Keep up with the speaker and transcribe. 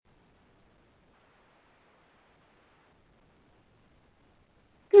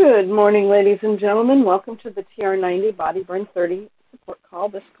Good morning, ladies and gentlemen. Welcome to the TR90 Body Burn 30 support call.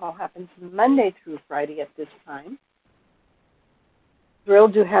 This call happens Monday through Friday at this time.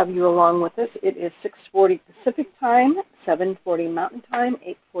 Thrilled to have you along with us. It is 6:40 Pacific Time, 7:40 Mountain Time,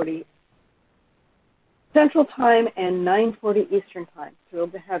 8:40 Central Time, and 9:40 Eastern Time.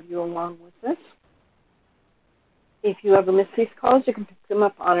 Thrilled to have you along with us. If you ever miss these calls, you can pick them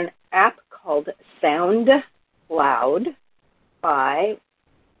up on an app called SoundCloud by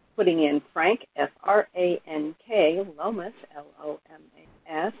putting in Frank, F-R-A-N-K, Lomas,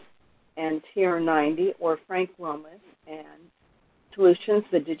 L-O-M-A-S, and TR90, or Frank Lomas, and Solutions,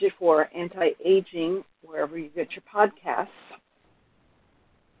 the digit for anti-aging, wherever you get your podcasts.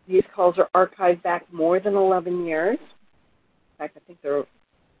 These calls are archived back more than 11 years. In fact, I think there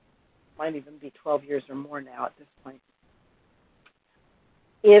might even be 12 years or more now at this point.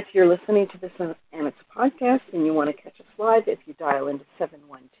 If you're listening to this and it's a podcast and you want to catch us live, if you dial into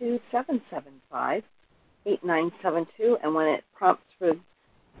 712-775-8972, and when it prompts for the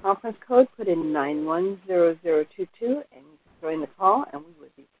conference code, put in 910022, and you can join the call, and we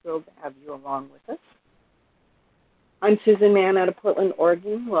would be thrilled to have you along with us. I'm Susan Mann out of Portland,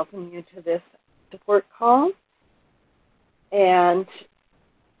 Oregon, welcoming you to this support call. And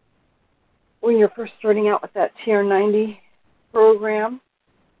when you're first starting out with that TR90 program,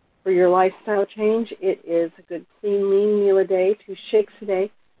 for your lifestyle change, it is a good clean, lean meal a day, 2 shakes a day,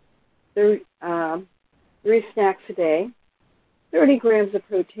 3 snacks a day, 30 grams of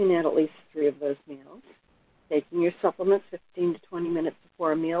protein at least 3 of those meals. Taking your supplements 15 to 20 minutes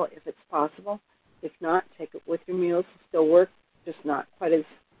before a meal if it's possible. If not, take it with your meals. It'll still work, just not quite as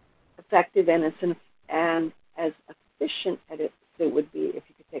effective and as efficient as it would be if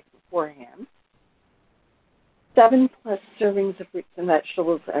you could take it beforehand. 7+ servings of fruits and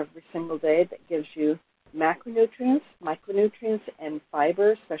vegetables every single day. That gives you macronutrients, micronutrients, and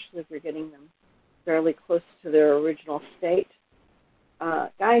fiber, especially if you're getting them fairly close to their original state.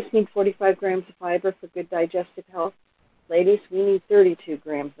 Guys need 45 grams of fiber for good digestive health. Ladies, we need 32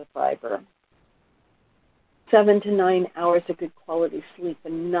 grams of fiber. 7 to 9 hours of good quality sleep a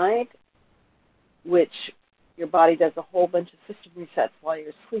night, which your body does a whole bunch of system resets while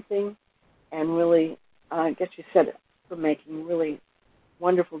you're sleeping and really get you set up for making really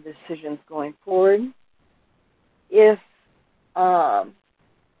wonderful decisions going forward. If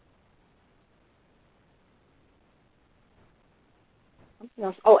something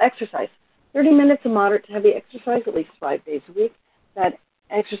else, exercise. 30 minutes of moderate to heavy exercise, at least 5 days a week. That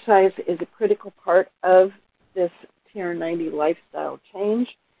exercise is a critical part of this TR90 lifestyle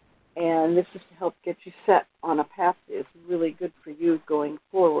change, and this is to help get you set on a path that is really good for you going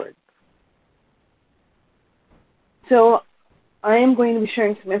forward. So I am going to be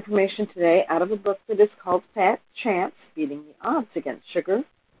sharing some information today out of a book that is called Fat Chance, Beating the Odds Against Sugar,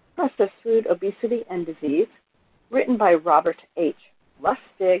 Processed Food, Obesity, and Disease, written by Robert H.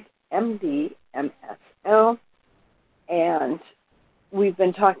 Lustig, MD, MSL. And we've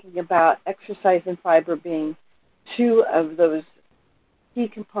been talking about exercise and fiber being 2 of those key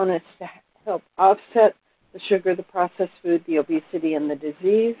components to help offset the sugar, the processed food, the obesity, and the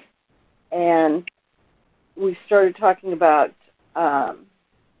disease. And we started talking about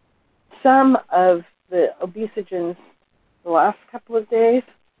some of the obesogens the last couple of days.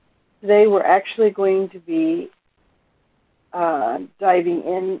 Today we're actually going to be diving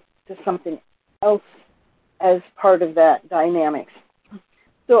into something else as part of that dynamics.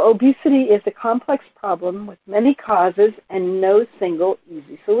 So obesity is a complex problem with many causes and no single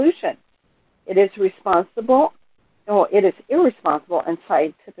easy solution. It is irresponsible and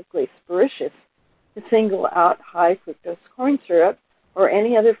scientifically spurious to single out high fructose corn syrup or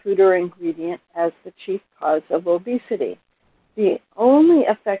any other food or ingredient as the chief cause of obesity. The only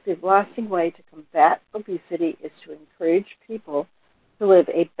effective, lasting way to combat obesity is to encourage people to live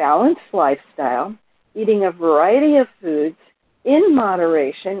a balanced lifestyle, eating a variety of foods in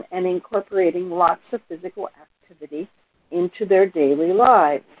moderation and incorporating lots of physical activity into their daily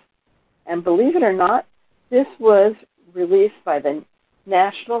lives. And believe it or not, this was released by the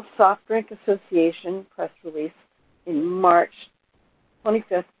National Soft Drink Association press release in March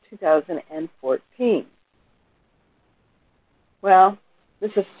 25th, 2014. Well,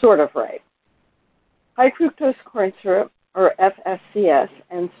 this is sort of right. High fructose corn syrup, or FSCS,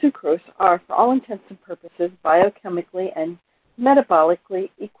 and sucrose are, for all intents and purposes, biochemically and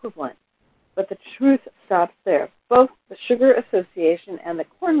metabolically equivalent. But the truth stops there. Both the Sugar Association and the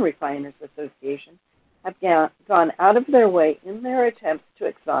Corn Refiners Association have gone out of their way in their attempts to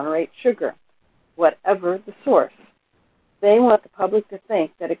exonerate sugar, whatever the source. They want the public to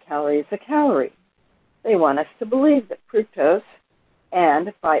think that a calorie is a calorie. They want us to believe that fructose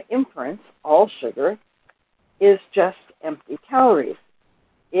And by inference, all sugar is just empty calories.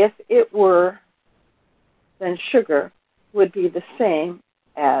 If it were, then sugar would be the same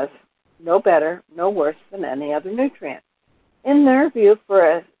as no better, no worse than any other nutrient. In their view, for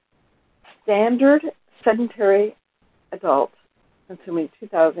a standard sedentary adult consuming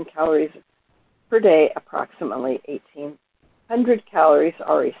 2,000 calories per day, approximately 1,800 calories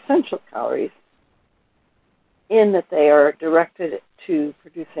are essential calories, in that they are directed to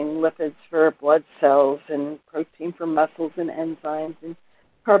producing lipids for blood cells and protein for muscles and enzymes and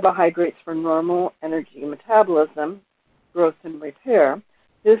carbohydrates for normal energy metabolism, growth, and repair.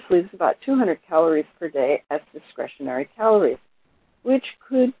 This leaves about 200 calories per day as discretionary calories, which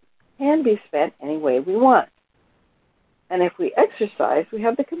can be spent any way we want. And if we exercise, we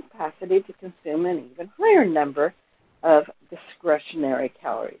have the capacity to consume an even higher number of discretionary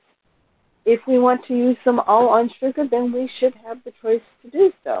calories. If we want to use them all on sugar, then we should have the choice to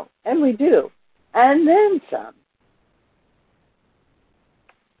do so. And we do. And then some.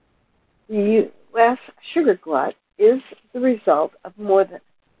 The U.S. sugar glut is the result of more than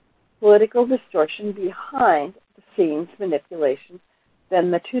political distortion behind the scenes manipulation than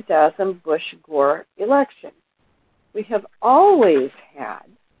the 2000 Bush-Gore election. We have always had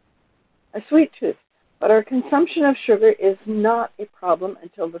a sweet tooth, but our consumption of sugar is not a problem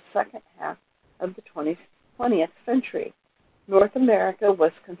until the second half of the 20th century. North America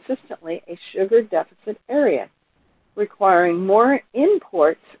was consistently a sugar deficit area, requiring more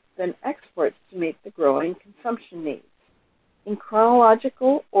imports than exports to meet the growing consumption needs. In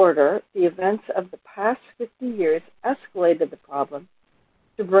chronological order, the events of the past 50 years escalated the problem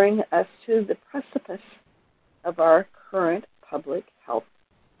to bring us to the precipice of our current public health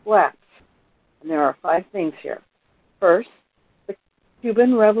collapse. And there are 5 things here. First, the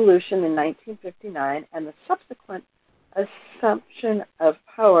Cuban Revolution in 1959 and the subsequent assumption of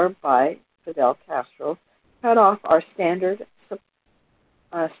power by Fidel Castro cut off our standard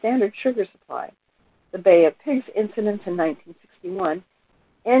sugar supply. The Bay of Pigs incidents in 1961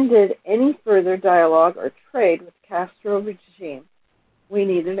 ended any further dialogue or trade with the Castro regime. We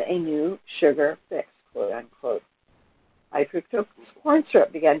needed a new sugar fix, quote unquote. High fructose corn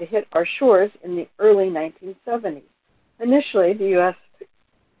syrup began to hit our shores in the early 1970s. Initially, the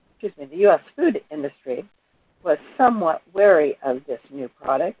U.S. food industry was somewhat wary of this new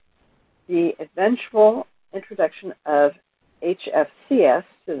product. The eventual introduction of HFCS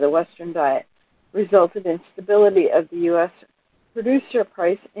to the Western diet resulted in stability of the U.S. producer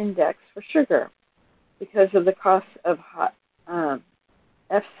price index for sugar because of the cost of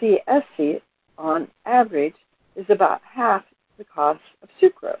FCSC on average is about half the cost of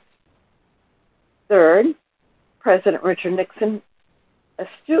sucrose. Third, President Richard Nixon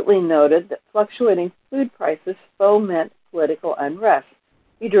astutely noted that fluctuating food prices foment political unrest.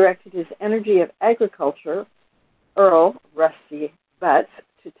 He directed his Energy of Agriculture, Earl Rusty Butz,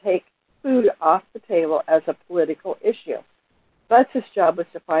 to take food off the table as a political issue. Butz's job was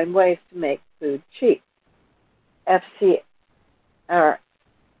to find ways to make food cheap.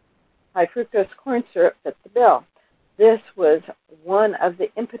 High fructose corn syrup fit the bill. This was one of the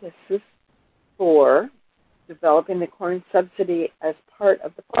impetuses for developing the corn subsidy as part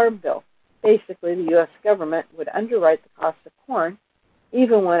of the Farm Bill. Basically, the U.S. government would underwrite the cost of corn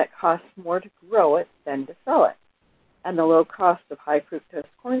even when it costs more to grow it than to sell it. And the low cost of high fructose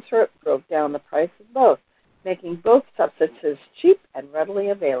corn syrup drove down the price of both, making both substances cheap and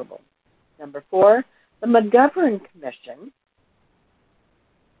readily available. Number 4, the McGovern Commission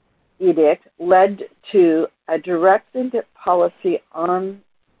edict led to a directed policy on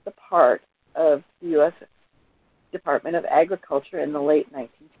the part of the U.S. Department of Agriculture in the late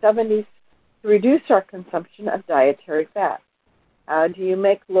 1970s to reduce our consumption of dietary fat. How do you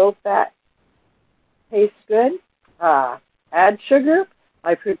make low fat taste good? Add sugar.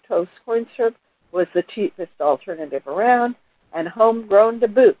 High fructose corn syrup was the cheapest alternative around, and homegrown to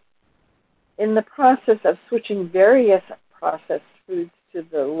boot. In the process of switching various processed foods to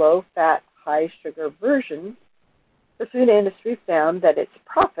the low-fat, high-sugar versions, the food industry found that its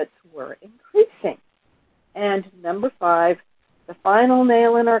profits were increasing. And number 5, the final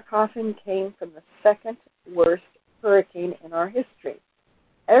nail in our coffin came from the second worst hurricane in our history.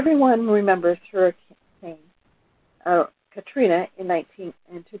 Everyone remembers Hurricane Katrina in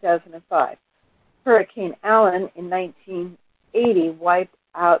 2005. Hurricane Allen in 1980 wiped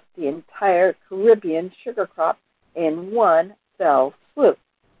out the entire Caribbean sugar crop in one fell swoop.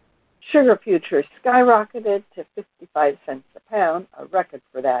 Sugar futures skyrocketed to 55 cents a pound, a record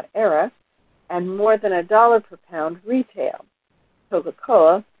for that era, and more than $1 per pound retail.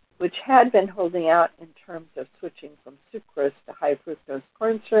 Coca-Cola, which had been holding out in terms of switching from sucrose to high fructose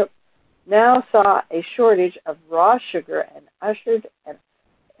corn syrup, now saw a shortage of raw sugar and ushered a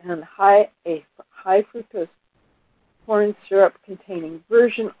high fructose corn syrup containing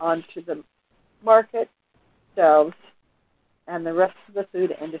version onto the market shelves, and the rest of the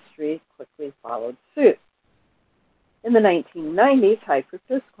food industry quickly followed suit. In the 1990s, high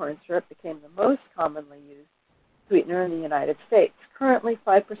fructose corn syrup became the most commonly used sweetener in the United States. Currently,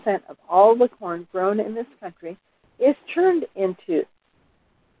 5% of all the corn grown in this country is turned into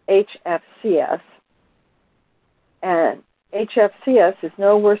HFCS, and HFCS is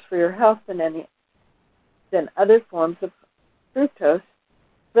no worse for your health than other forms of fructose,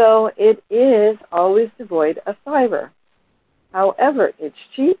 though it is always devoid of fiber. However, it's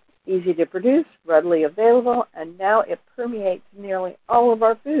cheap, easy to produce, readily available, and now it permeates nearly all of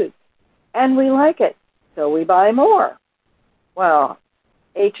our foods. And we like it, so we buy more. While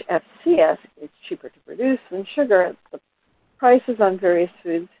HFCS is cheaper to produce than sugar, the prices on various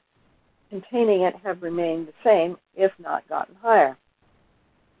foods containing it have remained the same, if not gotten higher.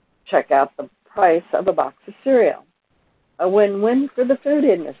 Check out the price of a box of cereal. A win-win for the food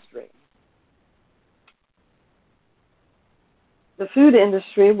industry. The food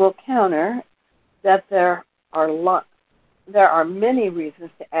industry will counter that there are many reasons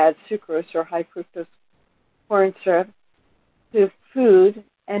to add sucrose or high fructose corn syrup to food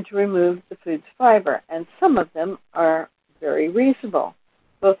and to remove the food's fiber, and some of them are very reasonable,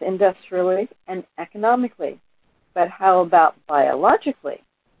 both industrially and economically. But how about biologically?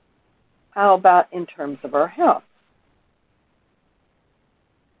 How about in terms of our health?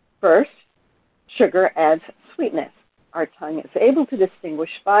 First, sugar adds sweetness. Our tongue is able to distinguish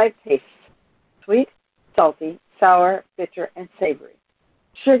 5 tastes: sweet, salty, sour, bitter, and savory.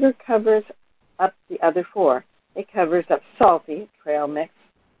 Sugar covers up the other 4. It covers up salty, trail mix,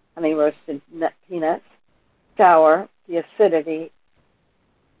 honey roasted nut peanuts; sour, the acidity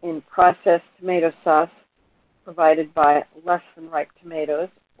in processed tomato sauce provided by less than ripe tomatoes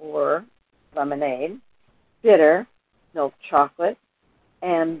or lemonade; bitter, milk chocolate;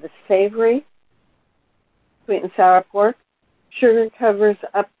 and the savory, sweet and sour pork. Sugar covers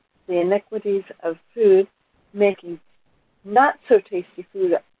up the iniquities of food, making not so tasty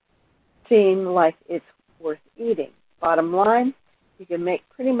food seem like it's worth eating. Bottom line, you can make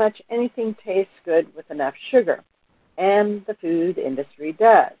pretty much anything taste good with enough sugar, and the food industry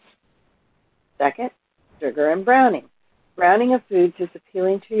does. Second, sugar and browning. Browning of foods is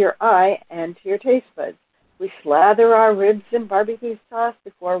appealing to your eye and to your taste buds. We slather our ribs in barbecue sauce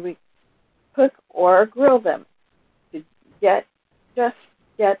before we cook or grill them to just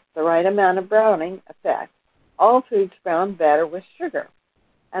get the right amount of browning effect. All foods brown better with sugar,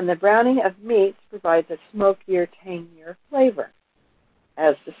 and the browning of meats provides a smokier, tangier flavor,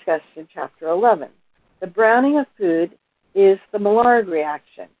 as discussed in Chapter 11. The browning of food is the Maillard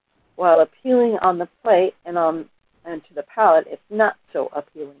reaction. While appealing on the plate and to the palate, it's not so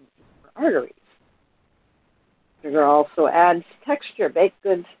appealing for arteries. Sugar also adds texture. Baked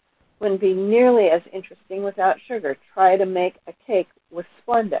goods wouldn't be nearly as interesting without sugar. Try to make a cake with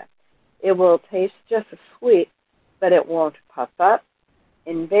Splenda. It will taste just as sweet, but it won't puff up.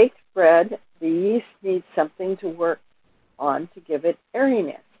 In baked bread, the yeast needs something to work on to give it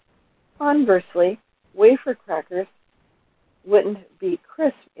airiness. Conversely, wafer crackers wouldn't be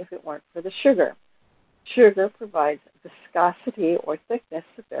crisp if it weren't for the sugar. Sugar provides viscosity or thickness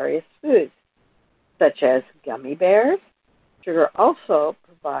to various foods, such as gummy bears. Sugar also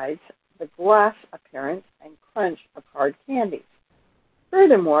provides the glass appearance and crunch of hard candies.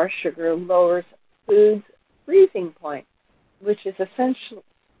 Furthermore, sugar lowers food's freezing point, which is essential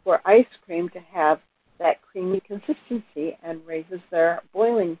for ice cream to have that creamy consistency, and raises their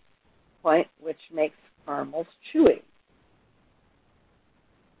boiling point, which makes caramels chewy.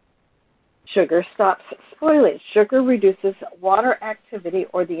 Sugar stops spoilage. Sugar reduces water activity,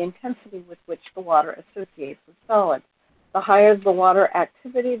 or the intensity with which the water associates with solids. The higher the water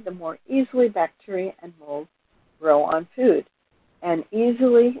activity, the more easily bacteria and mold grow on food. And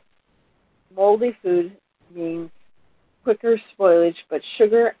easily moldy food means quicker spoilage, but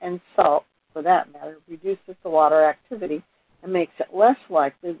sugar and salt, for that matter, reduces the water activity and makes it less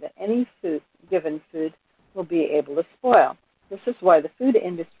likely that any given food will be able to spoil. This is why the food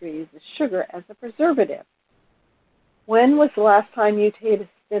industry uses sugar as a preservative. When was the last time you tasted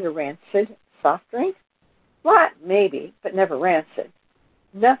a rancid soft drink? Flat, maybe, but never rancid.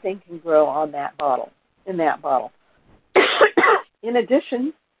 Nothing can grow in that bottle. In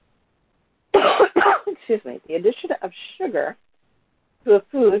addition, the addition of sugar to a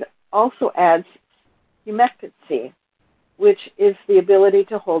food also adds humectancy, which is the ability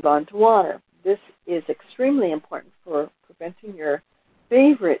to hold on to water. This is extremely important for preventing your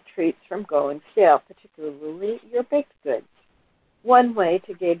favorite treats from going stale, particularly your baked goods. One way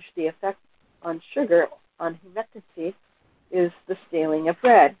to gauge the effect on sugar on humectancy is the staling of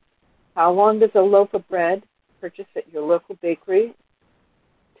bread. How long does a loaf of bread purchased at your local bakery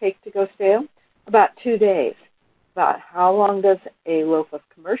take to go stale? About 2 days. About how long does a loaf of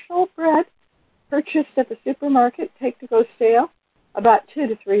commercial bread purchased at the supermarket take to go stale? About 2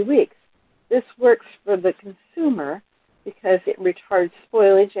 to 3 weeks. This works for the consumer because it retards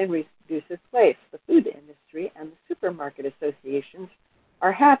spoilage and reduces waste. The food industry and the supermarket associations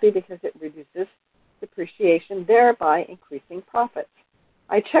are happy because it reduces depreciation, thereby increasing profits.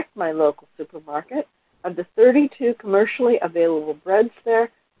 I checked my local supermarket. Of the 32 commercially available breads there,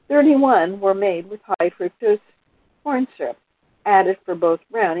 31 were made with high fructose corn syrup, added for both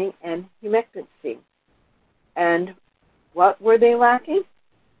browning and humectancy. And what were they lacking?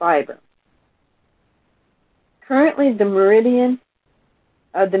 Fiber. Currently, the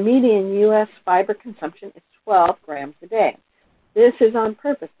median U.S. fiber consumption is 12 grams a day. This is on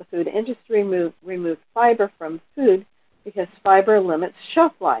purpose. The food industry removed fiber from food because fiber limits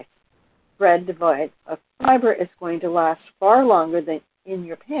shelf life. Bread devoid of fiber is going to last far longer than in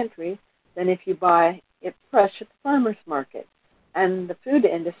your pantry than if you buy it fresh at the farmer's market, and the food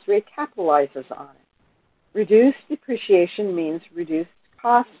industry capitalizes on it. Reduced depreciation means reduced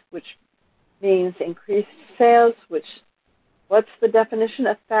costs, which means increased sales, what's the definition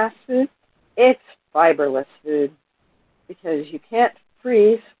of fast food? It's fiberless food, because you can't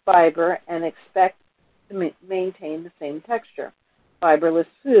freeze fiber and expect to maintain the same texture. Fiberless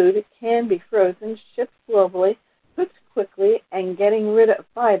food can be frozen, shipped globally, cooked quickly, and getting rid of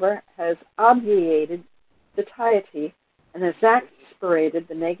fiber has obviated satiety and has exacerbated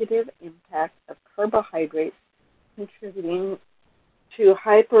the negative impact of carbohydrates, contributing to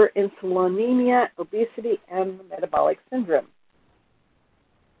hyperinsulinemia, obesity, and metabolic syndrome.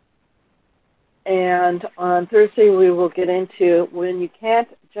 And on Thursday, we will get into when you can't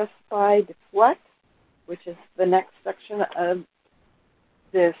justify deflect, which is the next section of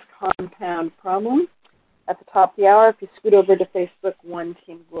this compound problem. At the top of the hour, if you scoot over to Facebook, One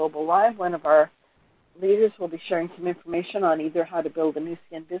Team Global Live, one of our leaders will be sharing some information on either how to build a new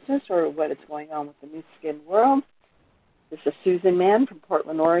skin business or what is going on with the new skin world. This is Susan Mann from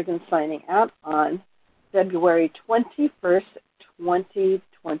Portland, Oregon, signing out on February 21st,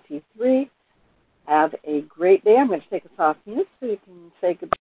 2023. Have a great day. I'm going to take us off mute so you can say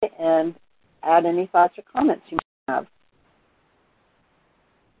goodbye and add any thoughts or comments you might have.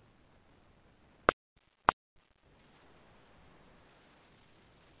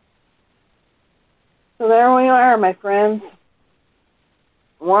 So there we are, my friends.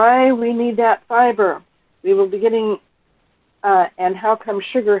 Why we need that fiber. We will be getting, and how come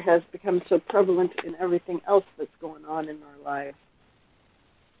sugar has become so prevalent in everything else that's going on in our lives.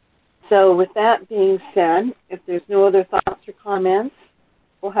 So with that being said, if there's no other thoughts or comments,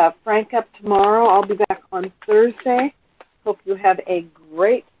 we'll have Frank up tomorrow. I'll be back on Thursday. Hope you have a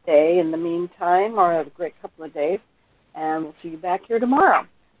great day in the meantime, or a great couple of days, and we'll see you back here tomorrow.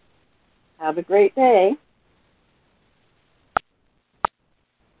 Have a great day.